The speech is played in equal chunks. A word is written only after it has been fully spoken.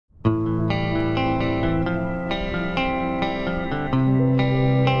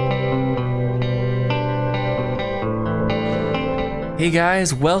Hey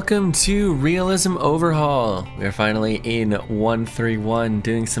guys, welcome to Realism Overhaul. We're finally in 131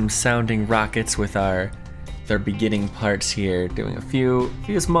 doing some sounding rockets with our beginning parts here, doing a few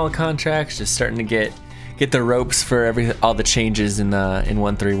small contracts, just starting to get the ropes for all the changes in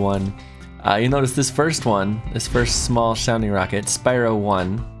 131. You notice this first small sounding rocket, SPIRO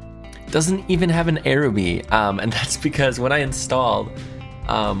 1, doesn't even have an aerobee, and that's because when I installed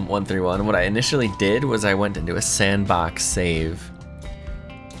 131, what I initially did was I went into a sandbox save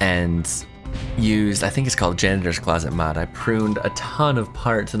and used, I think it's called Janitors Closet mod. I pruned a ton of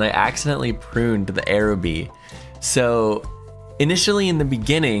parts and I accidentally pruned the aerobee. So initially in the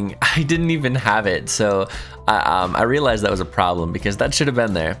beginning, I didn't even have it. So I realized that was a problem because that should have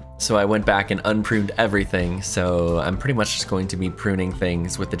been there. So I went back and unpruned everything. So I'm pretty much just going to be pruning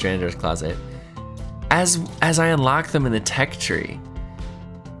things with the Janitors Closet as I unlock them in the tech tree.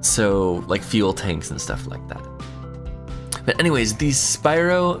 So like fuel tanks and stuff like that. But anyways, these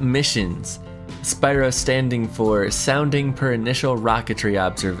SPIRO missions, SPIRO standing for Sounding Per Initial Rocketry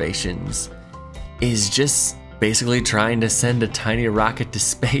Observations, is just basically trying to send a tiny rocket to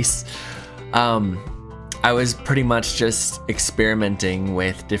space. I was pretty much just experimenting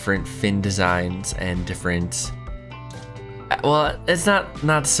with different fin designs and different, well, it's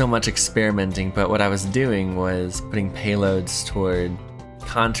not so much experimenting, but what I was doing was putting payloads toward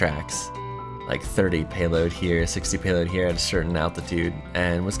contracts. Like 30 payload here, 60 payload here at a certain altitude,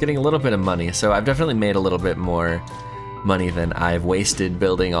 and was getting a little bit of money. So I've definitely made a little bit more money than I've wasted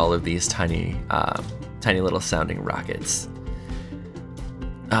building all of these tiny little sounding rockets.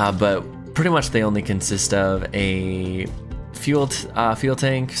 But pretty much they only consist of a fuel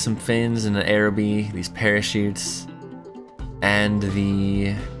tank, some fins, and an aerobee, these parachutes, and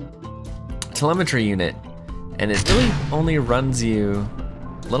the telemetry unit. And it really only runs you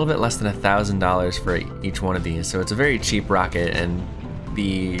a little bit less than $1,000 for each one of these, so it's a very cheap rocket, and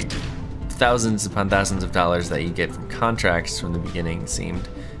the thousands upon thousands of dollars that you get from contracts from the beginning seemed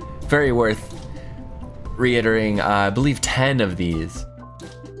very worth reiterating. I believe 10 of these.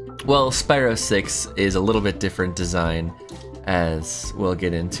 Well, SPIRO 6 is a little bit different design, as we'll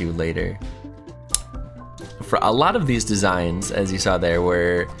get into later. For a lot of these designs, as you saw there,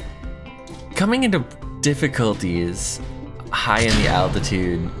 were coming into difficulties high in the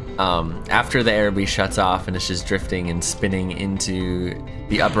altitude, after the aerobee shuts off and it's just drifting and spinning into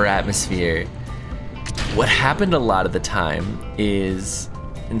the upper atmosphere. What happened a lot of the time is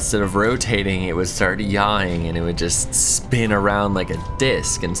instead of rotating, it would start yawing and it would just spin around like a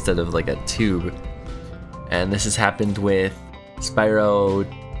disc instead of like a tube. And this has happened with SPIRO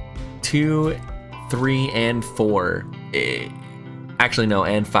 2, 3, and 4. Actually no,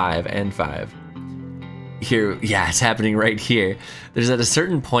 and 5. Here, yeah, it's happening right here. There's at a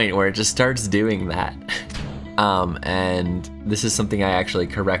certain point where it just starts doing that. And this is something I actually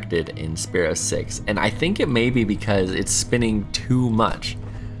corrected in SPIRO 6. And I think it may be because it's spinning too much.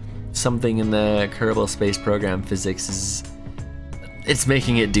 Something in the Kerbal Space Program physics it's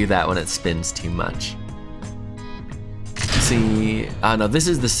making it do that when it spins too much. See, no, this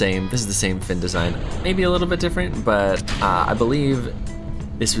is the same fin design. Maybe a little bit different, but I believe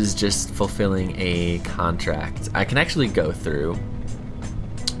this was just fulfilling a contract. I can actually go through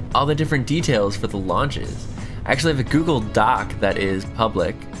all the different details for the launches. I actually have a Google Doc that is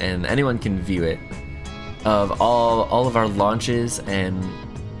public and anyone can view it, of all of our launches and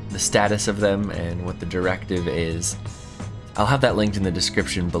the status of them and what the directive is. I'll have that linked in the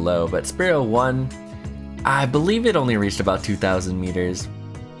description below, but SPIRO 1, I believe it only reached about 2,000 meters.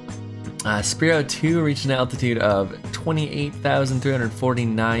 SPIRO 2 reached an altitude of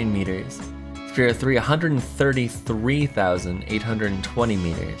 28,349 meters. SPIRO 3, 133,820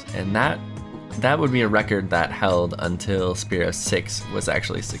 meters. And that would be a record that held until SPIRO 6 was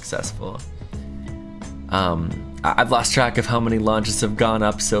actually successful. I've lost track of how many launches have gone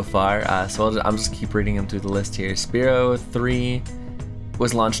up so far, so I'll just keep reading them through the list here. SPIRO 3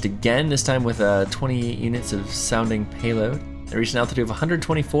 was launched again, this time with 28 units of sounding payload. It reached an altitude of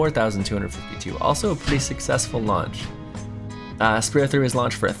 124,252, also a pretty successful launch. SPIRO 3 was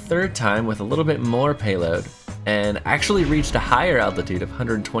launched for a third time with a little bit more payload, and actually reached a higher altitude of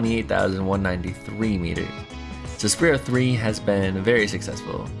 128,193 meters. So SPIRO 3 has been very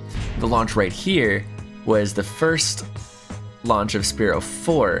successful. The launch right here was the first launch of SPIRO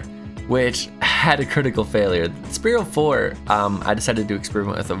 4, which had a critical failure. SPIRO 4, I decided to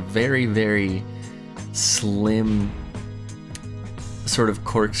experiment with a very, very slim sort of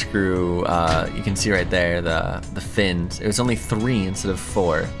corkscrew. You can see right there the fins. It was only 3 instead of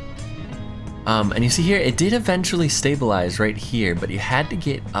 4. And you see here, it did eventually stabilize right here, but you had to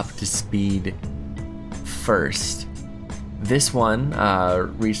get up to speed first. This one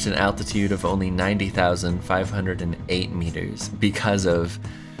reached an altitude of only 90,508 meters because of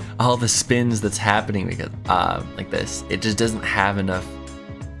all the spins that's happening, because like this. It just doesn't have enough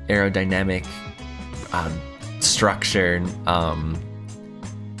aerodynamic structure.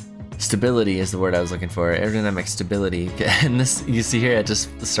 Stability is the word I was looking for. Aerodynamic stability. And this, you see here, it just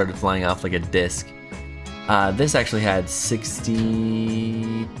started flying off like a disc. This actually had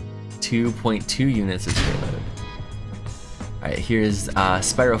 62.2 units of payload. Alright, here's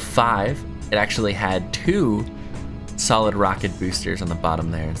SPIRO 5. It actually had 2 solid rocket boosters on the bottom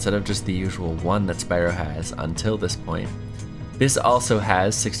there, instead of just the usual 1 that SPIRO has until this point. This also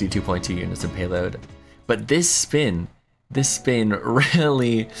has 62.2 units of payload, but this spin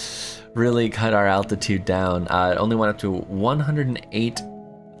really cut our altitude down. It only went up to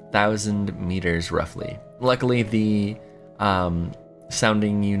 108,000 meters roughly. Luckily, the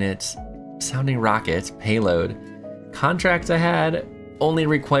sounding rocket payload contract I had only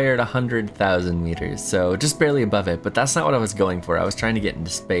required 100,000 meters, so just barely above it, but that's not what I was going for. I was trying to get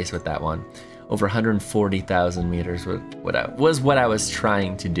into space with that one. Over 140,000 meters was what I was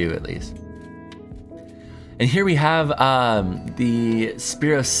trying to do, at least. And here we have the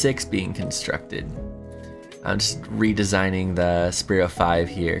SPIRO 6 being constructed. I'm just redesigning the SPIRO 5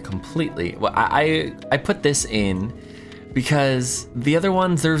 here completely. Well, I put this in because the other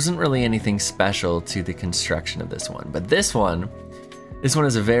ones, there isn't really anything special to the construction of this one. But this one is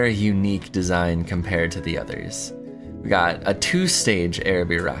a very unique design compared to the others. We got a 2-stage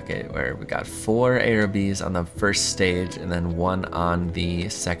Aerobee rocket where we got 4 Aerobees on the first stage and then 1 on the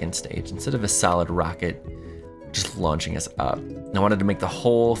second stage, instead of a solid rocket just launching us up. And I wanted to make the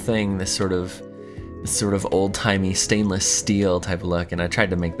whole thing this sort of old-timey stainless steel type of look, and I tried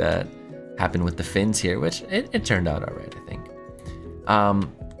to make that happen with the fins here, which it turned out all right, I think.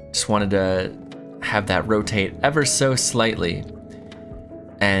 Just wanted to have that rotate ever so slightly,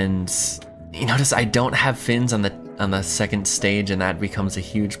 and you notice I don't have fins on the second stage, and that becomes a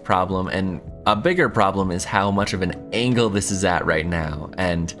huge problem. And a bigger problem is how much of an angle this is at right now,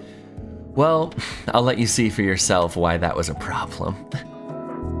 and well, I'll let you see for yourself why that was a problem.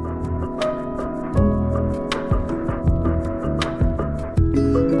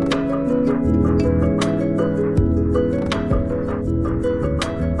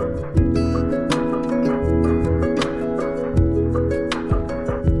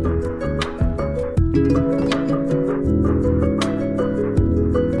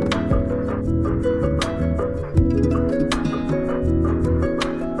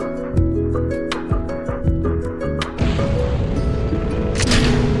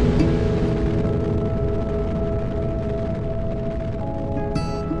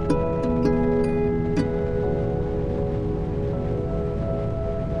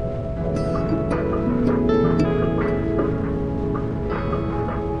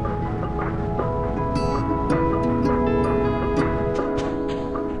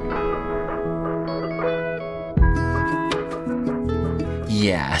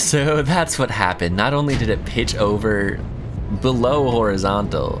 Yeah, so that's what happened. Not only did it pitch over below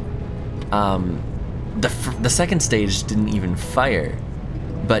horizontal, the second stage didn't even fire,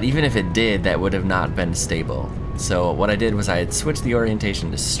 but even if it did, that would have not been stable. So what I did was I had switched the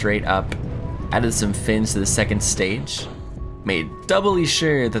orientation to straight up, added some fins to the second stage, made doubly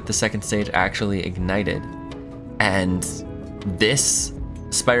sure that the second stage actually ignited, and this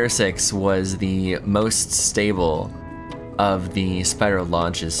SPIRO 6 was the most stable of the SPIRO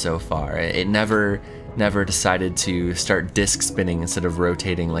launches so far. It never decided to start disc spinning instead of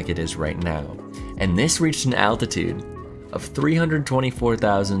rotating like it is right now. And this reached an altitude of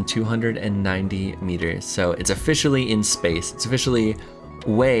 324,290 meters. So it's officially in space. It's officially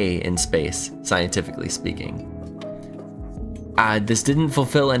way in space, scientifically speaking. This didn't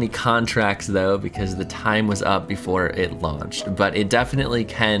fulfill any contracts though, because the time was up before it launched, but it definitely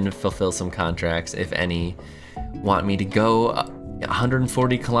can fulfill some contracts if any want me to go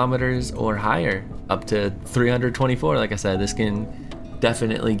 140 kilometers or higher, up to 324. Like I said, this can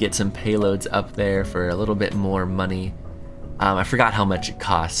definitely get some payloads up there for a little bit more money. I forgot how much it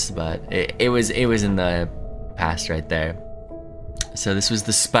costs, but it was in the past right there. So this was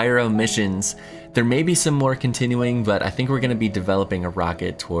the SPIRO missions. There may be some more continuing, but I think we're going to be developing a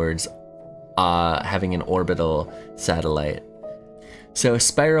rocket towards having an orbital satellite. So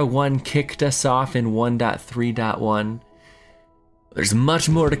SPIRO 1 kicked us off in 1.3.1. There's much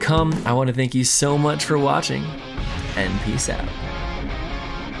more to come. I want to thank you so much for watching, and peace out.